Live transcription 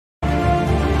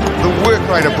work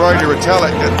rate of Brodie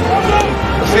Retallick,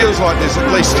 it feels like there's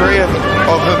at least 3 of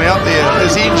him out there.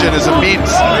 His engine is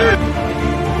immense.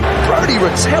 Brodie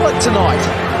Retallick tonight.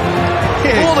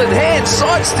 Yeah. Ball in hand,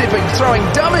 sidestepping, throwing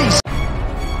dummies.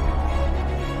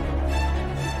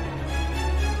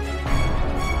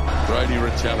 Brodie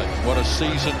Retallick, what a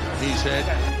season he's had.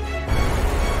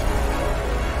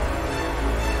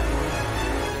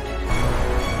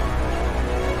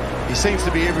 He seems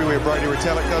to be everywhere, Brodie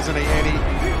Retallick, doesn't he? And he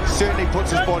certainly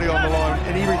puts his body on the line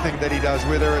in everything that he does,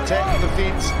 whether attack,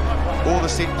 defence, or the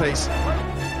set piece.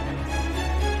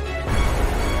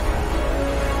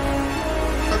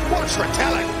 Watch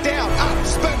Retallick, down, up,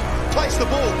 spin, place the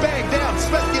ball, bang, down,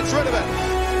 Smith gets rid of it.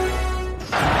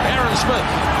 Aaron Smith,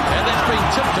 and that's been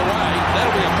tipped away.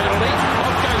 That'll be a penalty.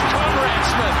 Off goes Conrad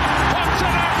Smith. Pops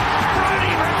it up.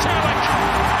 Brodie Retallick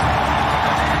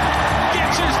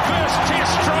gets his first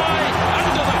test try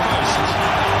under the post.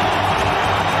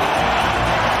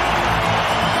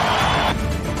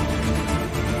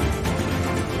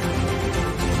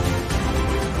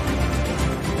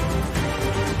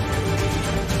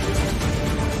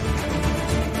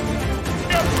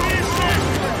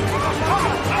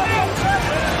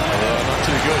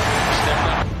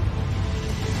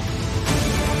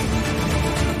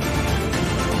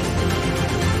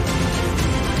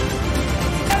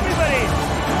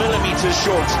 Millimeters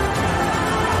short.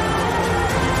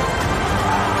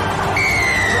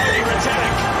 Brodie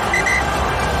Retallick.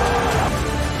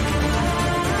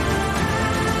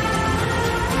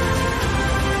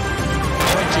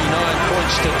 29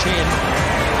 points to 10.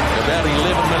 About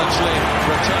 11 minutes left.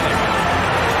 Retallick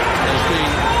has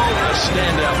been a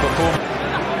standout performance.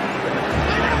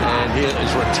 And here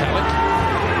is Retallick.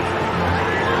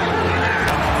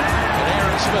 And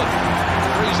Aaron Smith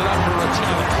frees it up for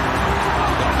Retallick.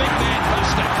 The big man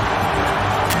buster.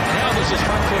 Now this is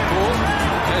front foot ball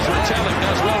as Retallick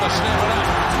does well to snap it up.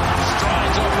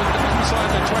 Strides off inside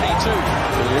the 22.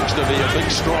 He looks to be a big,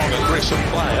 strong, aggressive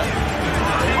player.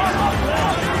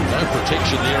 No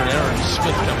protection there, and Aaron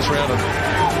Smith comes round and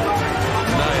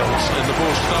nails, and the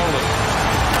ball stolen.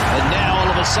 And now all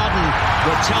of a sudden,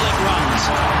 Retallick runs.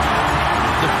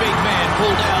 The big man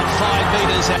pulled out 5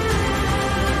 metres out.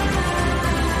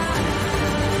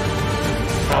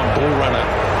 Ball runner.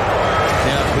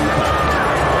 Now Hooper.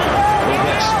 All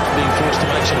Blacks being forced to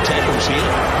make some tackles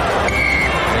here.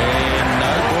 And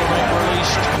no, ball not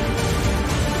released.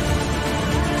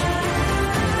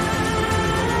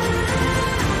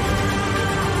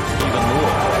 Even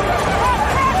more.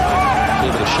 A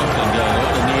bit of shuffling going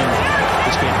on, and then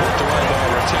it's been hooked away by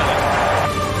Retallick.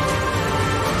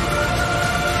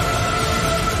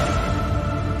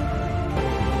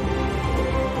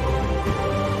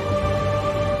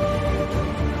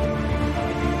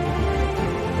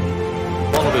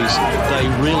 They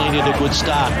really need a good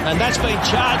start, and that's been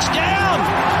charged down.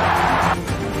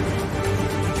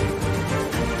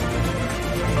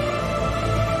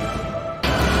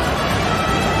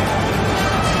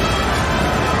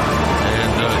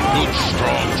 And a good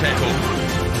strong tackle.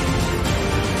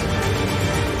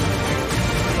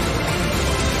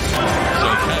 So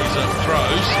Kaiser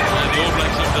throws, and the All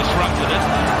Blacks have disrupted it.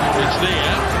 It's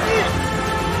there.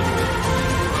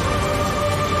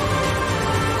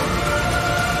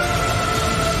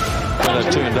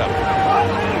 They've turned up.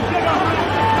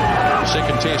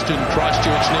 Second test in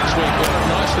Christchurch next week. Got it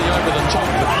nicely over the top,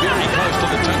 but very close to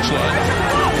the touchline.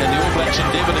 And the All Blacks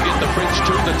endeavour to get the French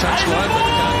to the touchline, but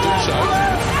can't do so.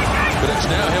 But it's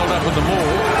now held up in the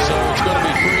maul, so it's got to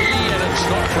be free, and it's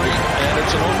not free, and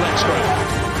it's an All Black scrum.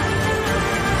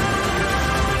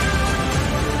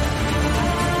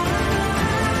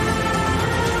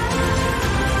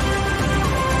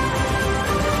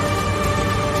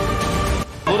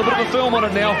 A little bit of a film on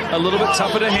it now, a little bit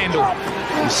tougher to handle.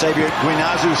 Sabio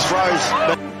Guinazu throws,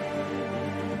 but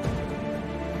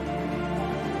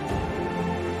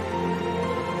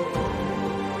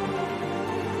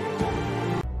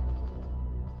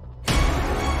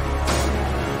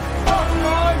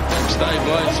Stay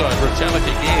blindside, Retallick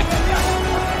again.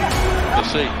 To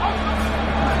see.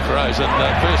 Throws it,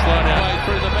 first line out way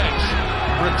through the match.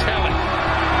 Retallick.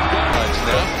 Goes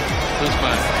now. This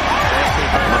man.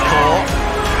 McCall.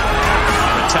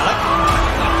 Retallick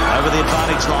over the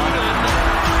advantage line.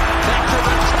 Back to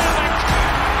Retallick.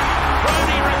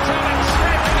 Brodie Retallick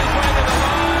scraping his way to the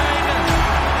line.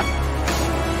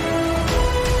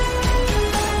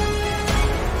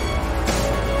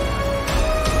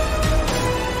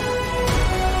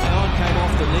 Howard came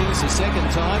off the knees the second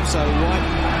time, so White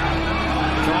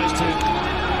tries to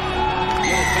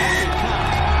get it back and cut.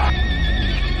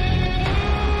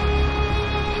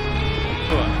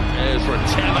 As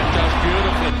Retallick does beautiful.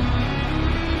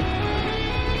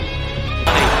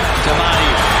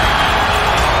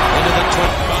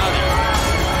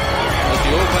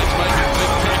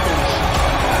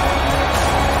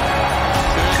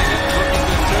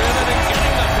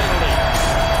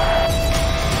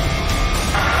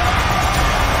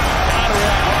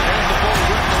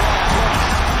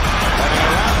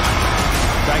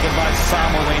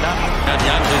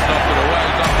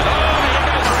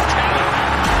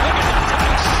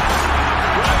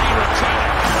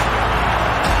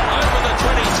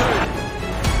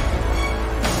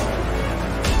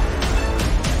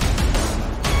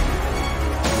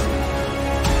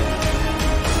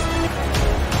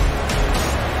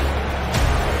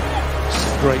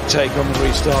 Great take on the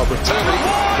restart. Retallick,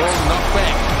 ball knocked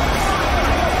back.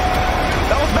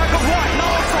 That was back of White. No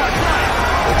offside play.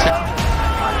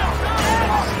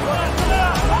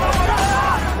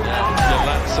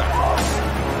 Galazza.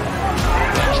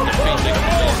 That's defending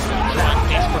trying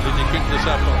desperately to keep this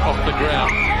up off the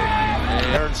ground.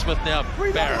 And Aaron Smith now,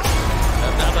 Barrett.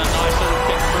 Another nice little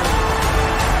kick through.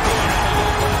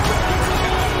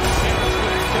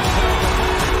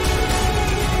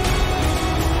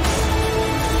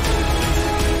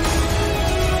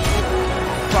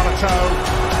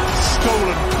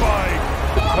 Stolen by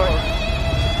Retallick.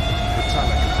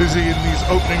 Busy in these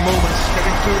opening moments,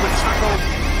 getting through the tackle.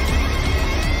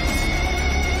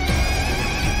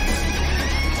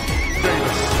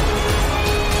 Davis.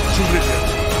 Terrific.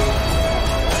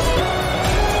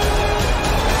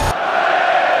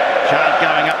 Chant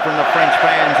going up from the French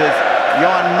fans as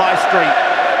Johan Maestri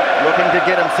looking to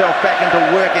get himself back into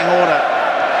working order.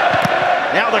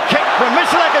 Now the kick from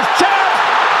Retallick is charged.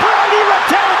 Brodie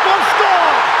Retallick will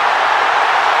score!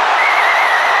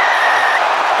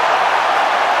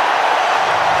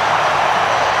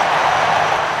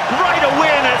 Great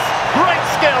awareness, great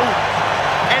skill,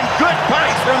 and good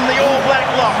pace from the All Black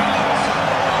lock.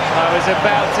 I was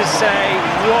about to say,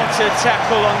 what a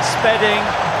tackle on Spedding.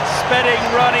 Spedding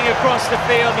running across the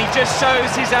field. He just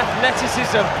shows his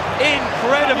athleticism.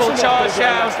 Incredible charge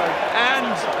down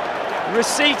and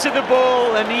receipt of the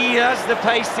ball, and he has the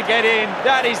pace to get in.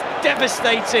 That is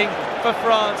devastating for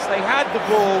France. They had the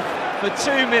ball for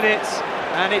 2 minutes,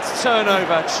 and it's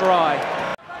turnover try.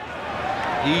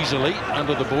 Easily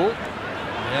under the ball.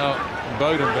 Now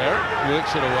Bowden Barrett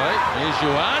works it away. Here's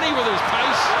Ioane with his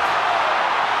pace.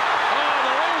 Oh,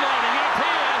 they're all lining up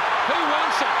here. Who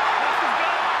wants it?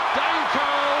 Dave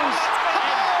Coles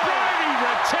and Brodie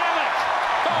Retallick.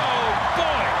 Oh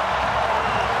boy.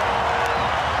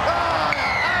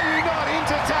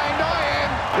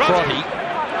 Brodie.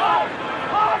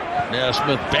 Now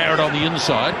Smith Barrett on the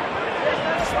inside.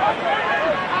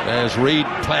 As Reed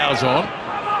ploughs on.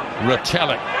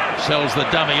 Retallick sells the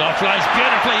dummy, offloads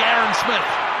beautifully. Aaron Smith.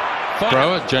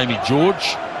 Thrower Jamie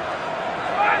George.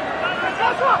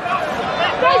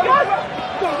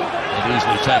 And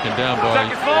easily taken down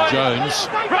by Jones.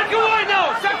 Break away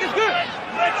now! Sack is good!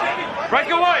 Break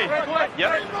away!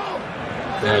 Yep.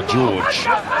 Now George.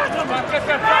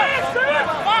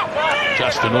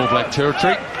 Just in All Black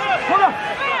territory.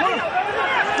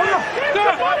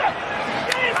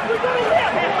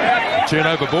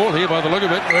 Turnover ball here by the look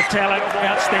of it. Retallick,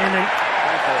 outstanding.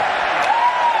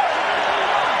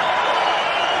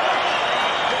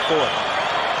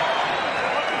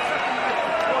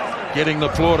 Getting the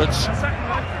plaudits.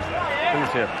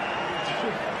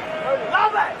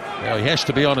 Now he has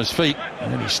to be on his feet,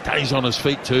 and he stays on his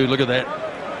feet too. Look at that.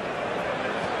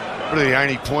 Really the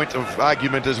only point of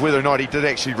argument is whether or not he did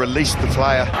actually release the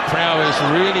player. Prowess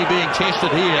really being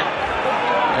tested here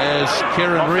as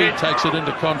Kieran Reid takes it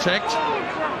into contact.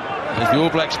 As the All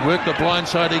Blacks work the blind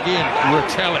side again.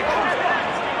 Retallick.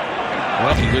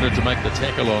 Well, he wanted to make the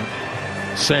tackle on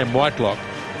Sam Whitelock.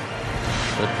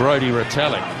 But Brodie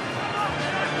Retallick,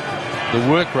 the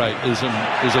work rate is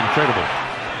incredible.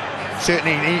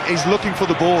 Certainly, he's looking for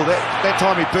the ball. That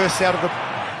time he bursts out of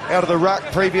the ruck.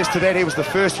 Previous to that, he was the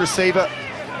first receiver.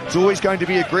 It's always going to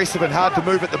be aggressive and hard to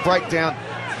move at the breakdown.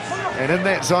 And in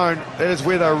that zone, that is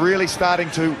where they're really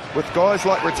starting to, with guys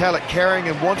like Retallick carrying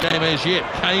and wanting. Game as yet.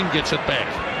 Kane gets it back.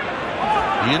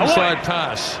 The inside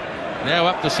pass. Now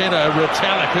up the centre.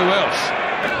 Retallick. Who else?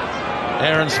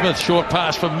 Aaron Smith. Short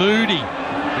pass for Moody.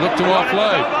 Look to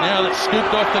offload. Now that's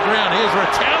scooped off the ground. Here's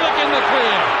Retallick in the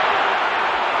clear.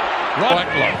 Right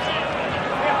block.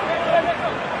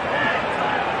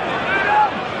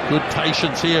 Good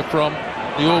patience here from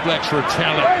the All Blacks.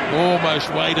 Retallick almost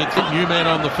waited. New man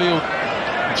on the field.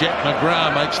 Jack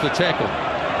McGrath makes the tackle.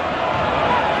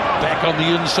 Back on the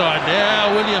inside.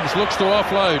 Now Williams looks to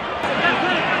offload.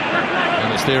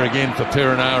 And it's there again for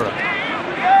Perenara.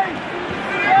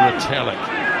 Retallick.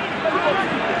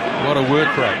 What a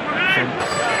work rate.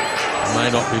 May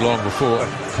not be long before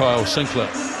Kyle Sinclair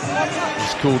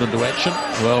is called into action.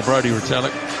 Well, Brodie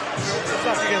Retallick,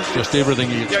 just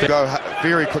everything you expect. Go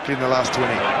very quickly in the last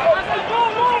 20.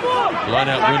 Line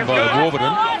out win by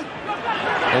Warburton.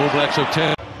 All Blacks have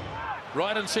turned.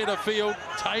 Right in centre field.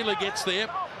 Taylor gets there.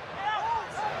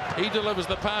 He delivers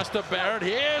the pass to Barrett.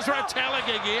 Here's Retallick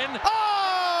again.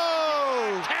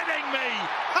 Oh! Kidding me!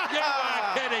 You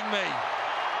are kidding me!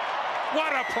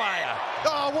 What a player!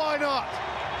 Oh, why not?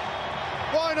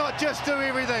 Why not just do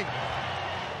everything?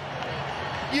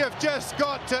 You've just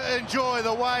got to enjoy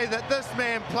the way that this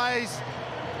man plays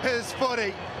his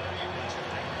footy.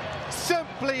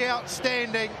 simply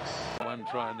outstanding. One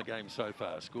try in the game so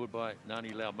far, scored by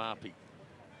Nani Laumapi.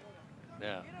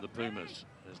 Now the Pumas,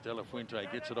 as De La Fuente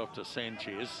gets it off to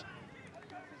Sanchez.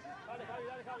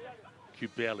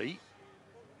 Cubelli.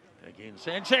 Again,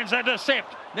 Sanchez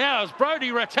intercept. Now has Brodie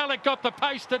Retallick got the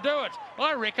pace to do it?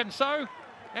 I reckon so.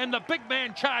 And the big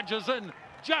man charges in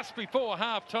just before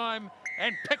half-time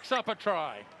and picks up a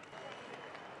try.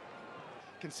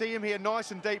 Can see him here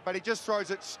nice and deep, but he just throws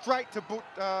it straight to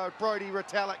Brodie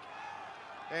Retallick.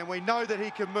 And we know that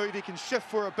he can move, he can shift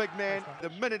for a big man. The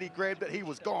minute he grabbed it, he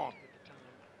was gone.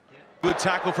 Good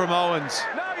tackle from Owens.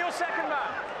 No, your second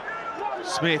man.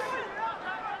 Smith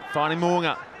finding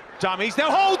Moonga. Dummies, now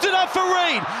holds it up for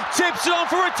Reed. Tips it on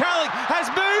for Retallick. Has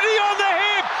Moody on the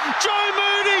hip. Joe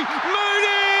Moody.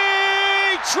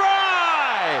 Moody!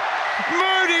 Try!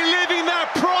 Moody living that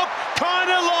prop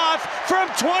kind of life from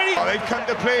 20. They've come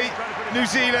to play New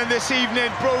Zealand this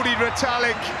evening. Brodie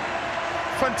Retallick.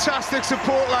 Fantastic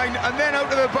support line. And then out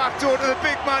to the back door to the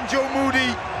big man, Joe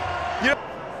Moody.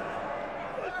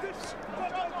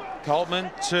 Coltman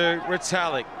to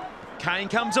Retallick. Kane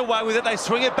comes away with it. They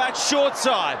swing it back short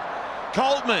side.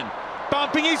 Coltman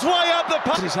bumping his way up the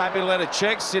path. He's happy to let it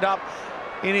check, sit up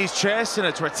in his chest, and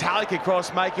it's Retallick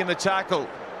across making the tackle.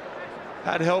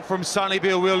 Had help from Sonny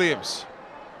Bill Williams.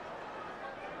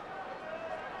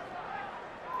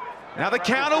 Now the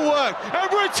counter work, and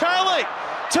Retallick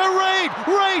to Reed.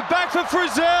 Reed back for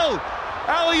Frizzell.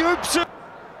 Alley-oops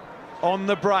on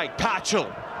the break.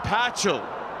 Patchell.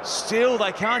 Still,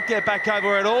 they can't get back over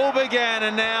where it all began,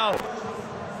 and now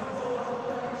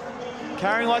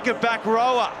carrying like a back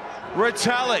rower.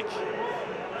 Retallick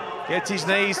gets his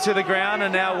knees to the ground,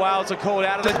 and now Wales are called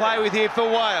out of the play with here for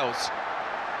Wales.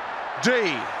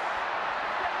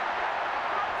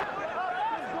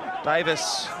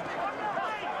 Davis.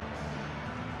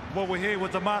 Well, we're here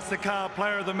with the MasterCard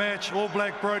player of the match, All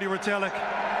Black Brodie Retallick.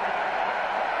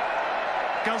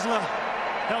 Guzzler,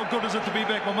 how good is it to be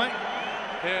back, my mate?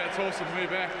 Yeah, it's awesome to be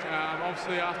back.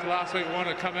 Obviously, after last week, we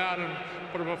wanted to come out and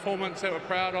put a performance that we're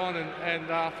proud on, and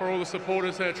for all the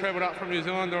supporters that have travelled up from New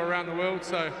Zealand or around the world.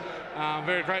 So,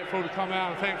 very grateful to come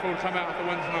out and thankful to come out with the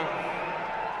win tonight.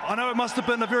 I know it must have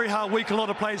been a very hard week. A lot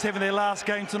of players having their last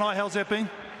game tonight. How's that been?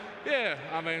 Yeah,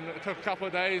 I mean, it took a couple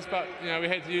of days, but we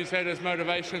had to use that as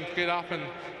motivation to get up and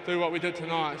do what we did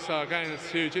tonight. So again, it's a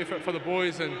huge effort for the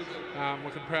boys, and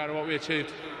we're proud of what we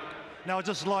achieved. Now, I'd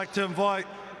just like to invite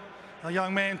a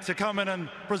young man to come in and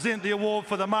present the award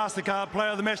for the MasterCard player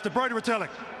of the match to Brodie Retallick.